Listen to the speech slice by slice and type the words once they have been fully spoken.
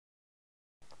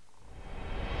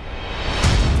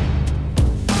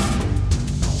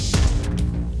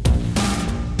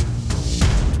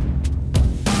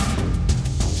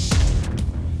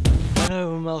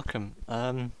welcome.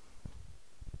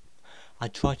 I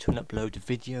tried to upload a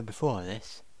video before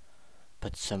this,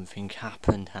 but something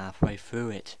happened halfway through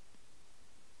it.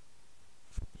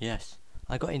 Yes,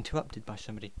 I got interrupted by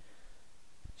somebody.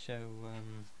 So,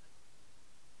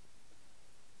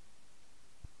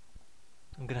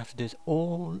 I'm gonna have to do this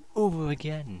all over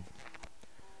again.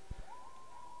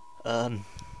 So,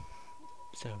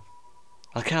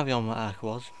 I'll carry on what I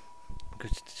was.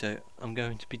 So, I'm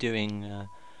going to be doing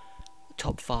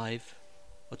top 5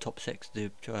 or top 6 to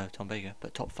Tom Baker,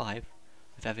 but top 5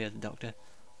 with every other Doctor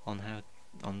on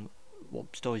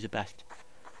what stories are best.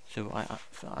 So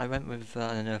I went with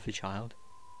An Unearthly Child.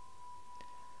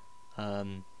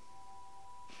 Dalek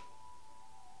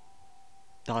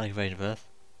Invasion of Earth.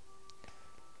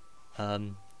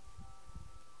 The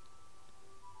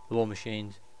War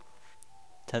Machines.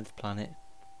 10th Planet.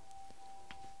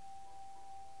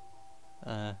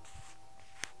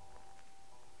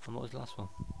 And what was the last one?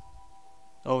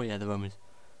 Oh yeah, the Romans.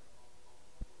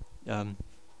 So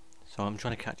I'm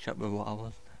trying to catch up with what I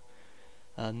was.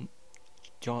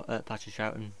 Patrick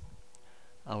Troughton.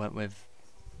 I went with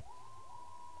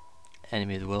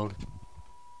Enemy of the World.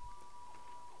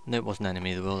 No, it wasn't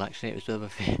Enemy of the World actually, it was Urban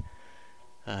Fear.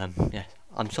 Yeah,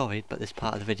 I'm sorry, but this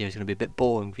part of the video is going to be a bit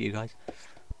boring for you guys.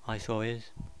 I saw is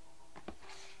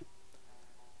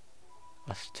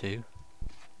Us 2,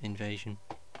 Invasion,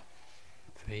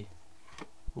 3,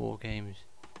 War Games,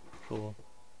 4,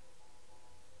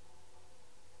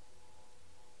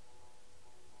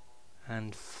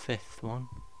 and 5th one.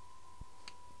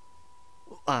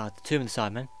 The Tomb of the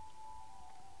Cybermen.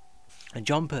 And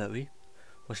John Pertwee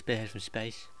was Spearhead from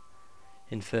Space,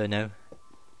 Inferno,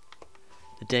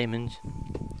 The Daemons,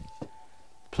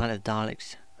 Planet of the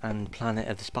Daleks, and Planet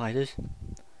of the Spiders.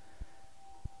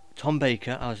 Tom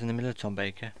Baker, I was in the middle of Tom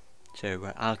Baker,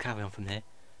 so I'll carry on from there,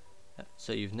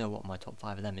 so you know what my top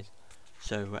 5 of them is.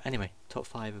 So anyway, top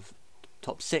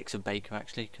 6 of Baker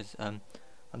actually, because I'm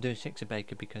doing 6 of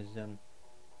Baker because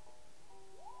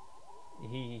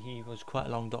he was quite a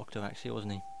long Doctor actually,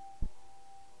 wasn't he?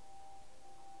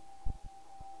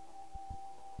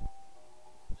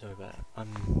 Sorry about that.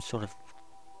 I'm sort of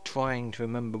trying to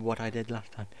remember what I did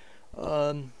last time.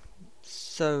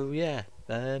 So yeah,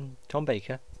 Tom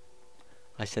Baker.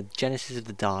 I said Genesis of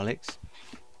the Daleks,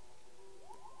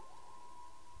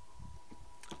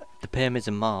 the Pyramids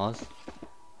of Mars,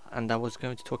 and I was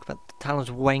going to talk about the Talons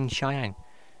of Weng-Chiang.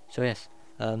 So yes,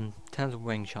 Talons of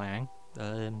Weng-Chiang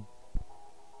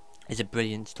is a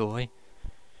brilliant story.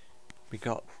 We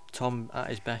got Tom at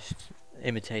his best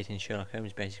imitating Sherlock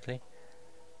Holmes basically.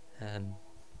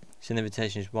 It's an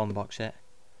Invitations 1 box set.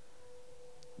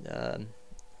 I'll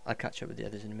catch up with the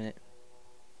others in a minute.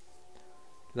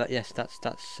 But yes, that's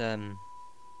Tom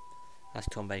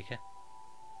Baker.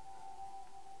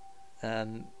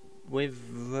 With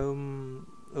Rome.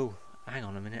 Oh, hang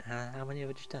on a minute. How many have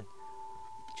I just done?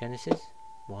 Genesis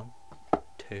 1,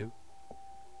 2,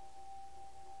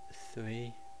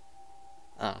 3.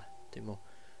 2 more.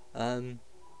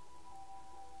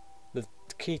 The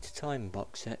Key to Time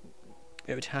box set.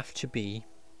 It would have to be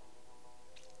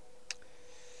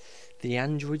The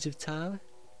Androids of Tower.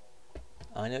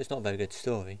 I know it's not a very good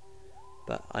story,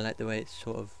 but I like the way it's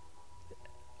sort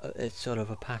of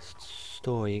a past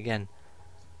story again.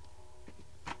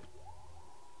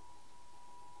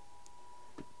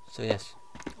 So yes,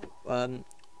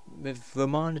 with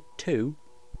Romana 2,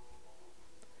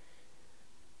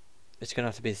 it's going to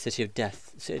have to be the City of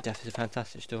Death. The City of Death is a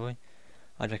fantastic story.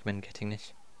 I'd recommend getting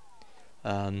this.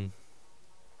 It's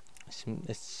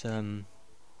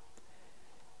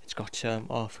got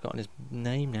oh, I've forgotten his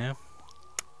name now.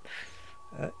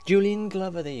 Julian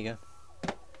Glover. There you go.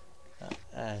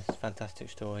 It's a fantastic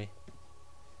story.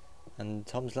 And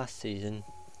Tom's last season.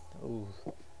 Ooh,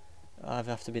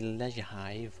 either have to be Leisure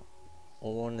Hive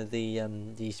or one of the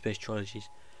Space trilogies.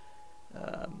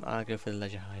 I'll go for the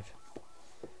Leisure Hive.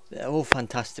 They're all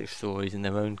fantastic stories in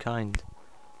their own kind.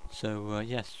 So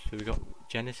yes, so we got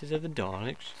Genesis of the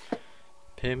Daleks,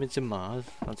 Pyramids of Mars,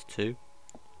 that's 2.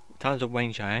 Talons of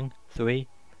Weng-Chiang, 3.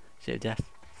 City of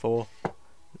Death, 4.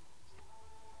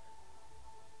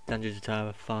 Dungeons of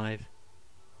Tower, 5.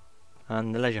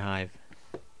 And the Leisure Hive,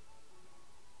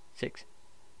 6.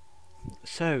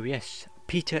 So yes,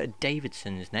 Peter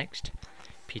Davidson is next.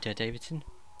 Peter Davidson,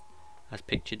 as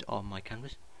pictured on my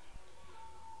canvas.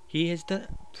 He has done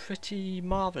pretty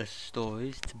marvellous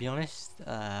stories, to be honest,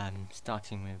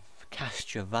 starting with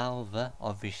Castrovalva,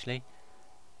 obviously,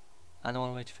 and all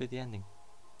the way through the ending.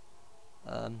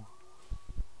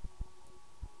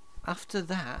 After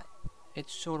that, it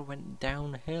sort of went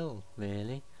downhill,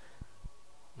 really.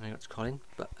 I think that's Colin,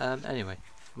 but anyway,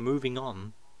 moving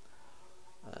on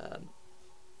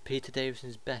Peter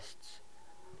Davison's best.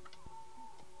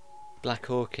 Black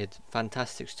Orchid,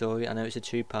 fantastic story. I know it's a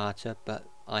two-parter, but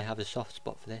I have a soft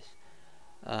spot for this.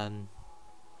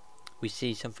 We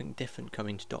see something different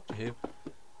coming to Doctor Who.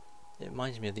 It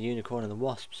reminds me of the Unicorn and the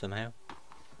Wasp somehow,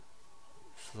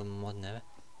 from modern era.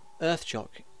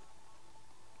 Earthshock,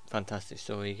 fantastic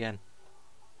story again.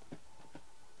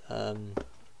 Would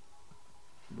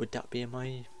that be in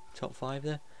my top 5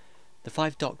 there? The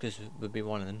Five Doctors would be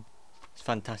one of them. It's a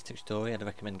fantastic story. I'd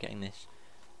recommend getting this.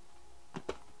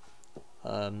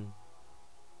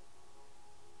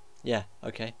 Yeah,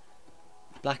 okay.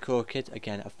 Black Orchid,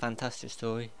 again, a fantastic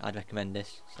story. I'd recommend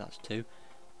this. So that's 2.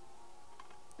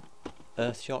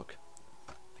 Earthshock,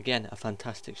 again, a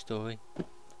fantastic story.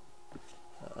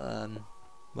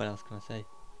 What else can I say?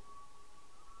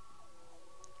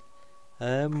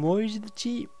 Warriors of the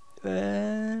Deep.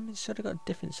 It's sort of got a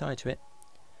different side to it.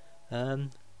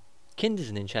 Kinder's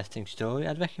an interesting story.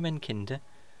 I'd recommend Kinder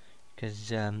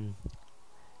because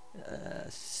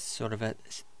sort of a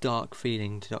dark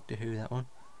feeling to Doctor Who, that one.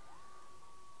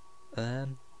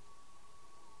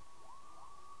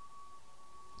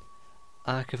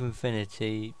 Arc of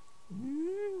Infinity,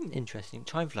 interesting.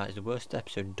 Time Flight is the worst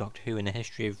episode of Doctor Who in the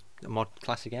history of the modern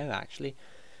classic era, actually.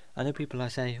 I know people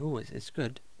say, oh, it's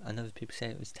good. I know people say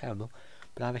it was terrible,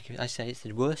 but I say it's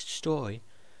the worst story.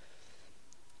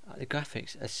 The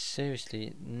graphics are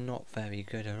seriously not very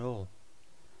good at all.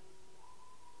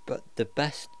 But the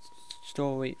best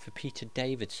story for Peter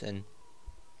Davison,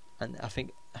 and I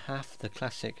think half the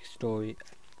classic story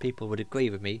people would agree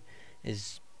with me,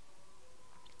 is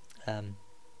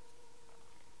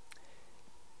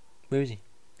where is he?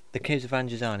 The Caves of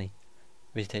Anjazani.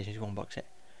 Visitations 1 box set.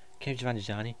 Caves of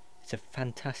Anjazani. It's a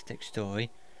fantastic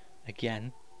story.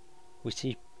 Again, we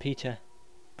see Peter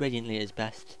brilliantly at his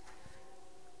best,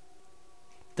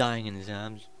 dying in his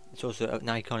arms. It's also an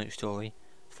iconic story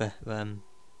for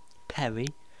Perry.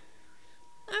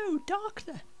 Oh,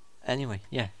 Doctor. Anyway,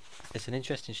 yeah, it's an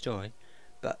interesting story,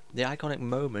 but the iconic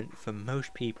moment for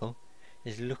most people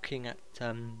is looking at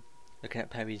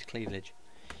Perry's cleavage.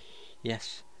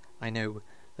 Yes, I know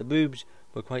the boobs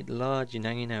were quite large and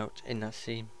hanging out in that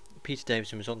scene. Peter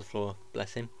Davison was on the floor,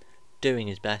 bless him, doing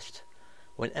his best,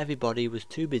 when everybody was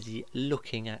too busy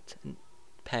looking at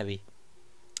Perry.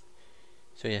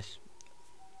 So yes,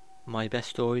 my best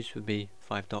stories would be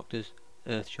Five Doctors,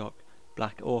 Earthshock,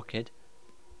 Black Orchid,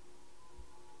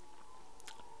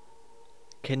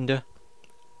 Kinder,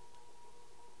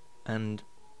 and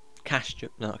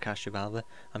Castrovalva.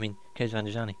 I mean, Caves of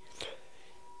Anjazani.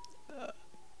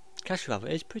 Castrovalva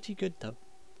is pretty good though.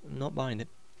 I'm not buying it.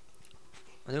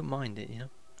 I don't mind it, you know.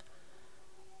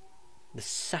 The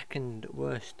second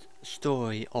worst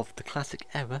story of the classic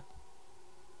era.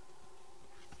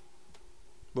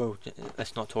 Well,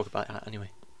 let's not talk about that anyway.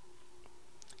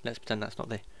 Let's pretend that's not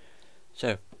there.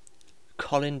 So,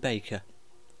 Colin Baker.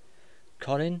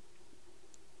 Colin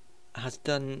has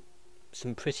done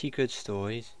some pretty good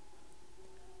stories.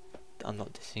 I'm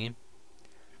not dissing him.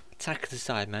 Attack of the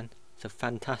Cybermen. It's a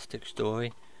fantastic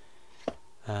story.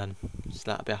 So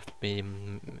that'll have to be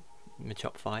in my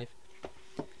top 5.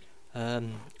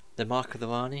 The Mark of the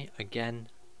Rani, again,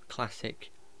 classic,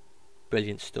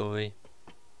 brilliant story.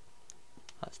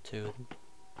 That's 2 of them.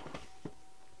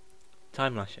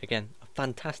 Time Lash, again, a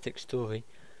fantastic story.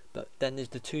 But then there's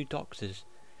the Two Doctors.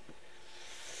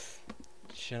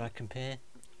 Shall I compare?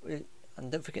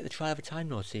 And don't forget the Trial of a Time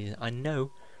Lord season. I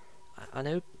know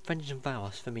Vengeance and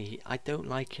Varos, for me, I don't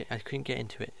like it. I couldn't get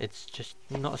into it. It's just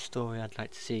not a story I'd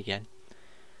like to see again.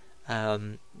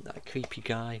 That creepy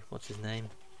guy, what's his name?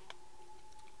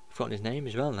 I've forgotten his name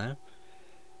as well now.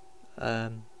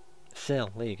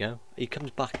 Sil, there you go. He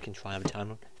comes back in Trial of a Time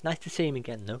Lord. It's nice to see him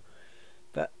again though.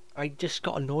 But I just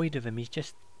got annoyed with him. He's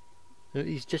just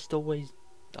always,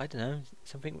 I don't know,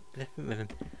 something different with him.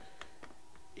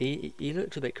 He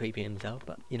looks a bit creepy himself,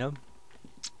 but you know,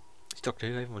 it's Doctor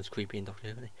Who. Everyone's creepy in Doctor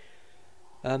Who, isn't he?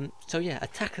 So yeah,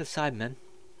 Attack of the Cybermen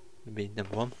would be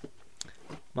number 1.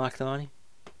 Mark the Rani,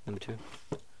 number 2.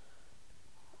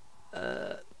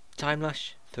 Time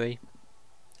Lash, 3.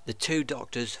 The Two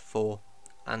Doctors, 4.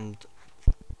 And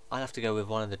I'll have to go with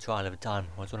one of the Trial of a Time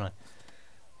Lords, won't I?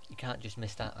 You can't just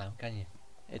miss that out, can you?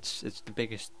 It's the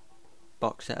biggest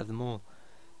box set of them all.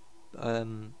 But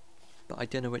I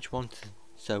don't know which one to,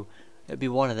 so it'd be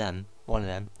one of them.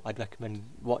 I'd recommend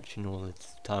watching all the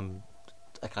time.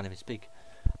 I can't even speak.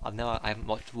 I haven't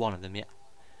watched one of them yet.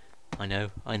 I know.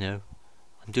 I'm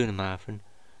doing a marathon,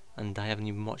 and I haven't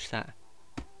even watched that.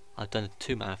 I've done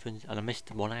 2 marathons, and I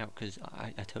missed one out because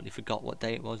I totally forgot what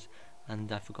day it was,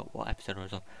 and I forgot what episode I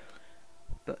was on.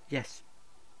 But yes,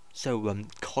 So,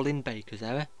 Colin Baker's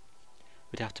error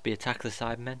would have to be Attack of the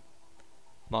Cybermen,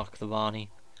 Mark the Varney,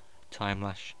 Time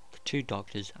Lash, the 2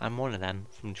 Doctors, and one of them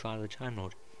from Trial of the Time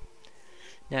Lord.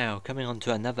 Now, coming on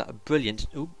to another brilliant,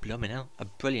 a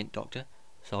brilliant Doctor.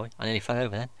 Sorry, I nearly fell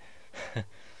over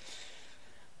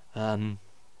then.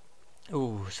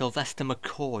 Sylvester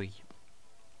McCoy.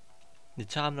 The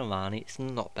Time of the Varney, it's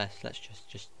not best. Let's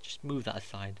just move that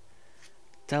aside.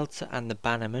 Delta and the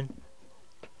Bannerman.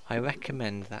 I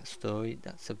recommend that story.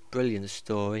 That's a brilliant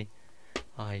story.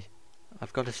 I've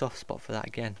got a soft spot for that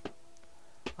again.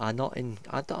 I'm not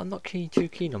too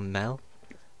keen on Mel.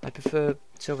 I prefer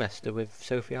Sylvester with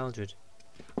Sophie Aldred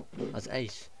as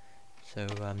Ace. So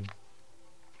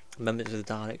Members of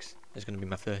the Daleks is going to be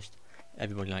my first.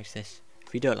 Everybody likes this.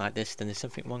 If you don't like this, then there's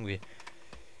something wrong with you.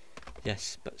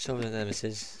 Yes, but Silver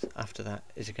Nemesis after that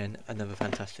is again another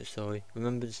fantastic story.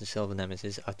 Remembrance and Silver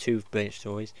Nemesis are 2 brilliant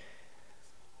stories.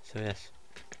 So yes.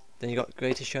 Then you got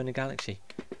Greatest Show in the Galaxy.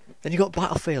 Then you got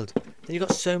Battlefield. Then you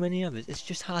got so many others. It's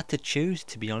just hard to choose,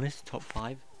 to be honest. Top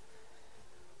 5.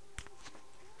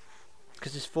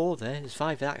 Because there's 4 there. There's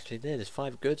 5 actually there. There's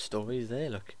 5 good stories there.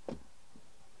 Look. There's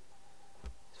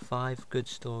 5 good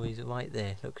stories right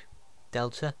there. Look.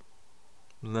 Delta,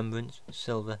 Remembrance,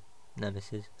 Silver,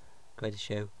 Nemesis, Greatest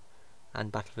Show,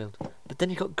 and Battlefield. But then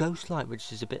you got Ghostlight,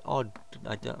 which is a bit odd.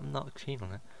 I'm not keen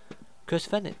on it. Curse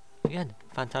of Fennet, again,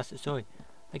 fantastic story.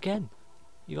 Again,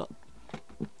 you got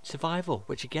Survival,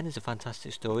 which again is a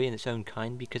fantastic story in its own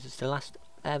kind because it's the last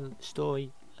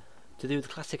story to do with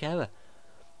the classic era.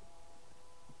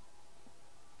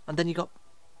 And then you got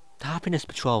the Happiness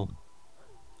Patrol.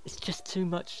 It's just too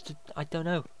much to, I don't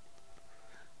know.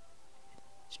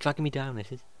 It's dragging me down,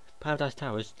 this is. Paradise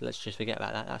Towers, let's just forget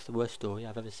about that. That's the worst story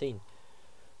I've ever seen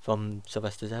from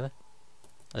Sylvester's era.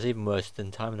 That's even worse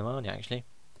than Time in the Marnie, actually.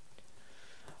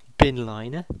 Bin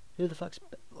Liner. Who the fuck's...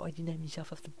 Why do you name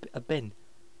yourself after a bin?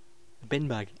 A bin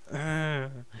bag.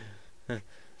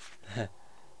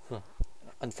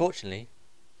 Unfortunately,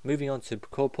 moving on to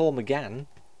Paul McGann,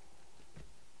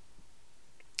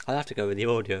 I'll have to go with the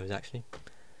audios, actually.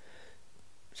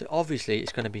 So obviously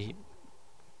it's going to be...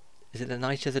 Is it The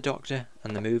Night of the Doctor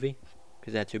and the movie?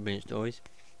 Because they're 2 brilliant stories.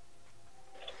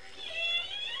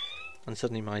 And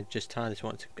suddenly my just TARDIS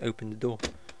wanted to open the door.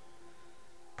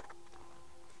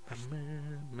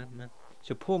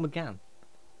 So Paul McGann.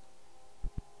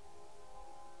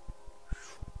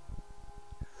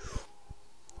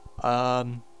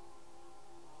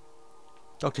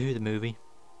 Doctor Who the movie.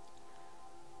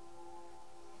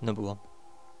 Number 1.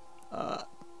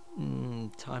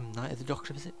 Night of the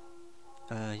Doctor, is it?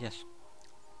 Yes.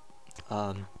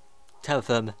 Terra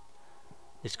Firma.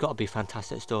 It's got to be a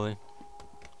fantastic story.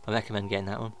 I recommend getting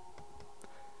that one.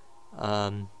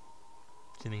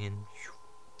 Zooming in.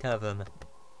 Terra Firma.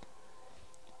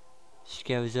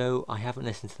 Scherzo. I haven't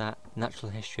listened to that.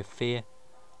 Natural History of Fear.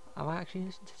 Have I actually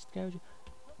listened to Scherzo?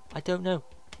 I don't know.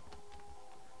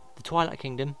 The Twilight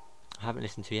Kingdom. I haven't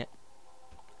listened to yet.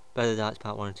 Brother Darts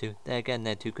Part 1 and 2. They're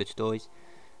 2 good stories.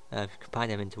 If you combine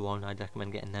them into one, I'd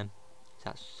recommend getting them.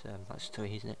 That's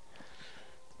 3, isn't it?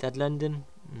 Dead London,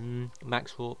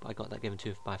 Max Warp. I got that given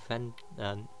to by a friend.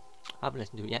 I haven't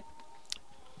listened to it yet.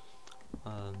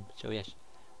 So yes,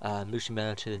 Lucy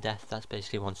Miller to the Death. That's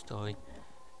basically one story.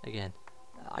 Again,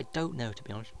 I don't know, to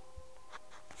be honest.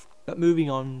 But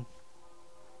moving on.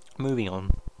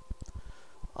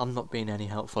 I'm not being any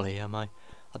helpful here, am I?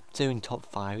 I'm doing top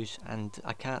 5s, and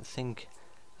I can't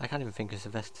even think of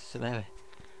Sylvester Severi.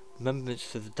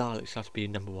 Remembrance of the Daleks has to be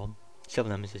number 1. Silver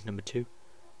Nemesis number 2.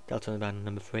 Delta and the Band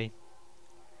number 3.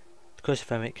 The Curse of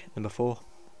Fenric number 4.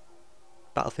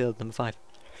 Battlefield number 5.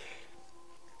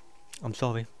 I'm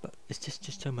sorry, but it's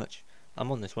just so much.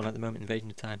 I'm on this one at the moment, Invasion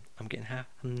of Time. I'm getting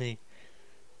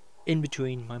in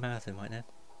between my marathon right now.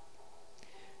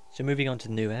 So moving on to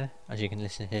the new era, as you can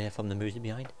listen here from the music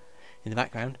behind. In the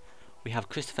background, we have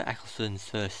Christopher Eccleston's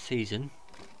first season,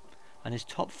 and his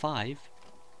top 5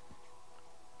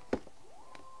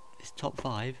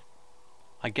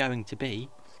 are going to be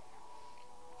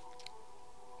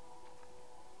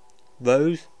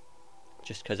Rose,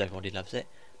 just because everybody loves it,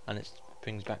 and it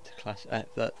brings back to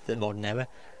the modern era.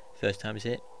 First time is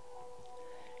it.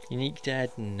 Unique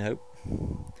Dead, nope.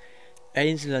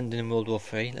 Aliens in London and World War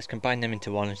 3. Let's combine them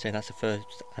into one and say that's the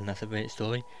first, and that's a brilliant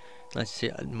story. Let's see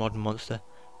a Modern Monster.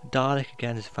 Dalek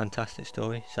again is a fantastic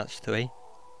story, so that's 3.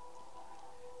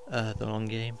 The Long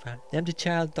Game, The Empty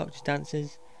Child, Doctor's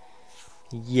Dances.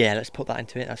 Yeah, let's put that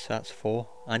into it. That's 4.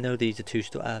 I know these are 2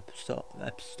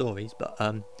 stories, but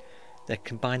they're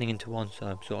combining into one, so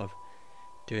I'm sort of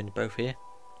doing both here.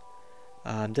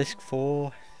 Disc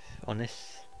 4 on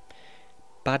this.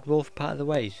 Bad Wolf, Part of the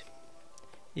Ways.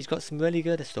 He's got some really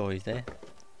good stories there.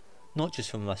 Not just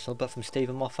from Russell, but from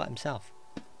Stephen Moffat himself.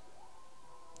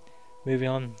 Moving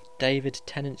on, David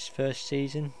Tennant's first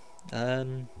season.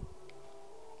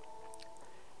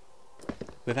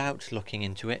 Without looking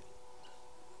into it,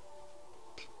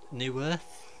 New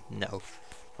Earth? No,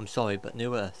 I'm sorry, but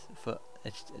New Earth,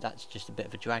 that's just a bit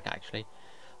of a drag actually.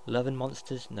 Love and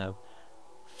Monsters? No.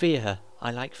 Fear Her.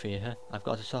 I like Fear Her. I've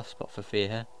got a soft spot for Fear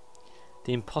Her.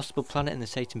 The Impossible Planet and the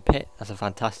Satan Pit. That's a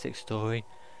fantastic story.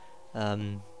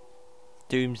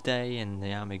 Doomsday and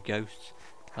the Army of Ghosts.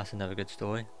 That's another good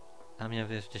story. How many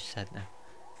of us just said now?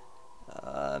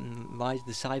 Rise of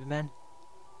the Cybermen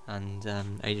and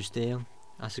Age of Steel.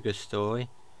 That's a good story.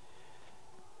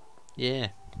 Yeah,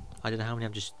 I don't know how many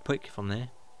I've just picked from there.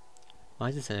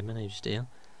 Rise of the Cybermen, Age of Steel,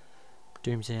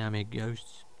 Doomsday, Army of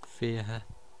Ghosts, Fear Her,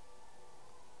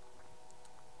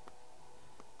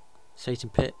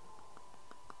 Satan Pit,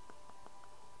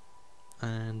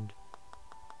 and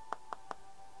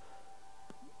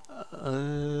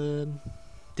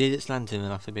The Idiot's Lantern will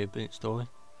have to be a brilliant story.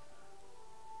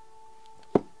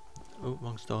 Oh,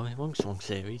 wrong story. Wrong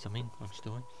series, wrong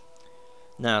story.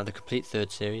 Now, the complete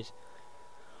third series.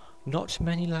 Not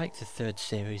many like the third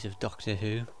series of Doctor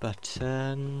Who, but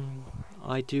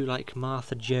I do like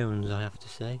Martha Jones, I have to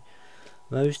say.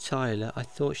 Rose Tyler, I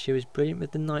thought she was brilliant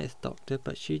with the Ninth Doctor,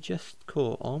 but she just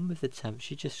caught on with the 10th.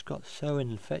 She just got so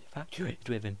infatuated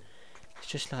with him. It's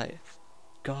just like,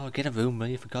 God, get a room, will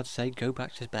you? For God's sake, go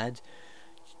back to bed.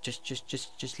 Just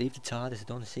leave the TARDIS. I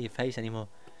don't want to see your face anymore.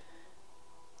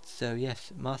 So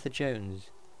yes, Martha Jones.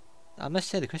 I must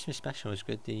say the Christmas special was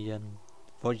good. The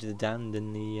Voyage of the Damned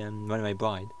and the Runaway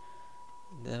Bride.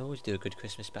 They always do a good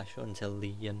Christmas special until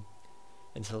the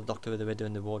Doctor with the Riddler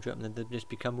and the Wardrobe, and then they just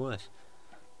become worse.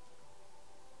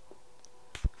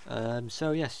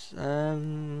 So yes,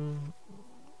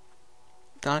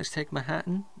 Daleks Take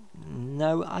Manhattan.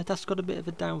 No, that's got a bit of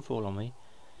a downfall on me.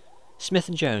 Smith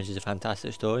and Jones is a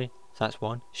fantastic story. So that's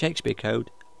 1. Shakespeare Code,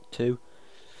 2.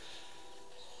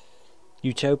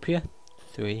 Utopia,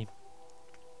 3.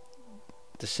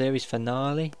 The series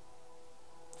finale,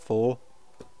 4.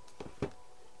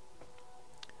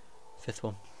 Fifth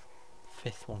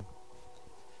one.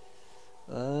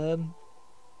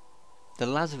 The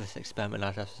Lazarus Experiment,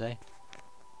 I'd have to say.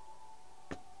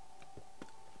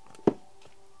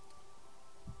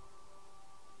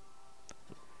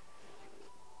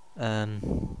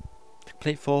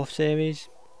 Complete 4th series.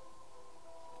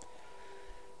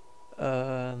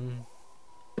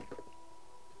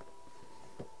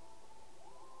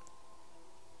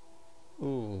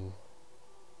 Ooh.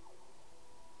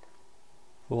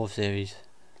 4th series.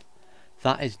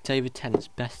 That is David Tennant's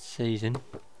best season,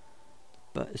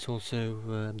 but it's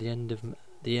also the end of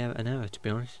the an era, to be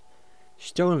honest.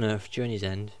 Stolen Earth, Journey's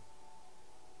End.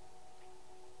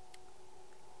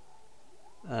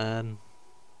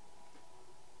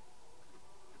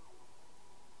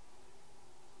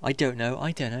 I don't know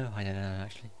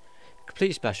actually.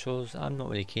 Complete specials, I'm not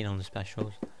really keen on the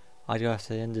specials. I go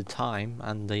after the End of Time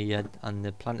and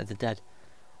the Planet of the Dead.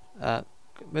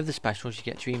 With the specials you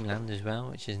get Dreamland as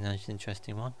well, which is a nice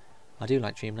interesting one. I do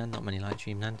like Dreamland, not many like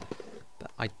Dreamland,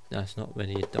 but that's not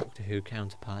really a Doctor Who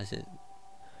counterpart, is it?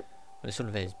 Well, it sort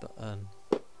of is, but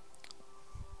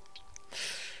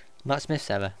Matt Smith's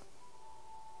error.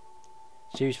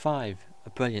 Series 5, a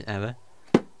brilliant error.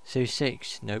 Series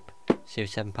 6, nope.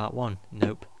 Series 7 Part 1,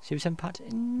 nope. Series 7 Part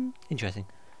interesting.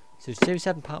 So Series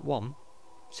 7 Part 1,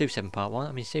 Series 7 Part 1,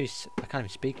 I can't even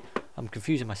speak. I'm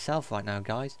confusing myself right now,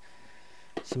 guys.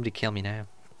 Somebody kill me now.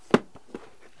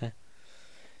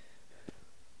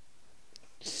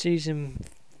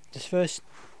 This first,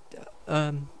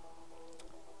 oh,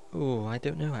 I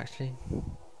don't know actually.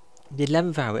 The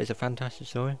 11th Hour is a fantastic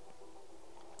story.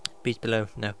 Beast Below,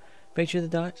 no. Picture of the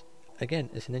Dark, again,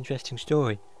 it's an interesting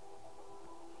story.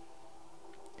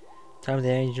 Time of the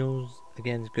Angels,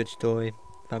 again, good story.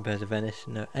 Vampires of Venice,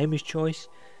 no. Amy's Choice,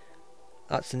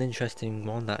 that's an interesting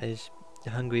one, that is. The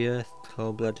Hungry Earth,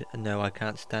 Cold Blood, no, I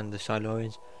can't stand the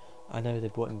Silurians. I know they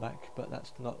brought him back, but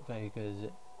that's not very good, is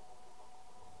it?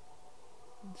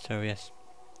 So yes.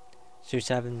 Series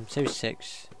 7, Series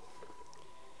 6.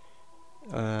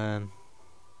 Not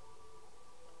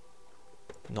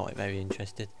very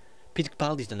interested. Peter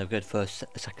Capaldi's done a good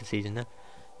second season now.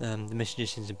 The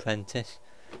Magician's Apprentice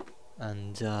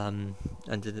and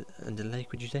the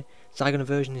Lake, would you say? Zygon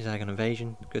Inversion is Zygon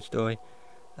Invasion, good story.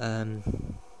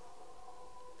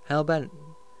 Hellbent,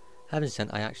 Heaven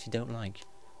Sent, I actually don't like.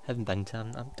 Heaven Bent,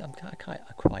 I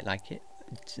quite like it.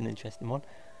 It's an interesting one.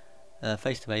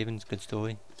 Face the Ravens, good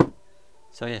story.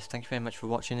 So yes, thank you very much for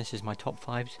watching. This is my top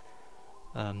 5s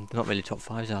They're not really top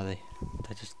 5s, are they?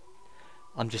 They're just...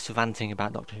 I'm just ranting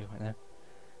about Doctor Who right now.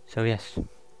 So yes,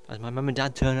 as my mum and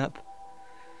dad turn up,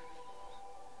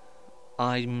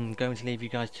 I'm going to leave you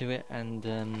guys to it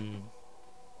and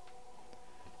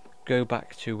go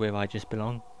back to where I just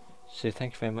belong. So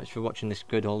thank you very much for watching this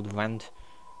good old rant.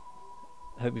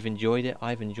 Hope you've enjoyed it.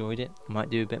 I've enjoyed it. I might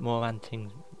do a bit more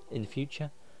ranting in the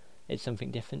future. It's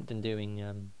something different than doing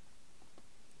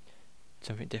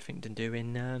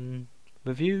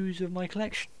reviews of my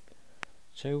collection.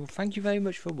 So thank you very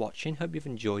much for watching. Hope you've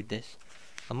enjoyed this.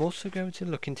 I'm also going to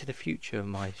look into the future of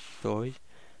my stories.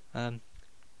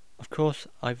 Of course,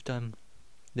 I've done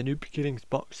the New Beginnings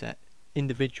box set,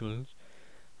 individuals.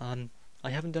 I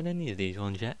haven't done any of these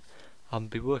ones yet. I'll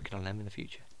be working on them in the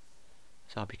future.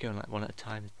 So I'll be going like one at a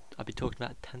time. I'll be talking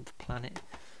about 10th Planet,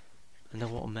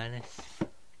 Underwater Menace,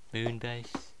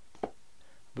 Moonbase.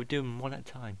 We'll do them one at a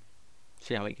time.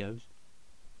 See how it goes.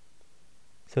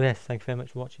 So yes, thank you very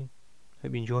much for watching.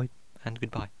 Hope you enjoyed, and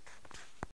goodbye.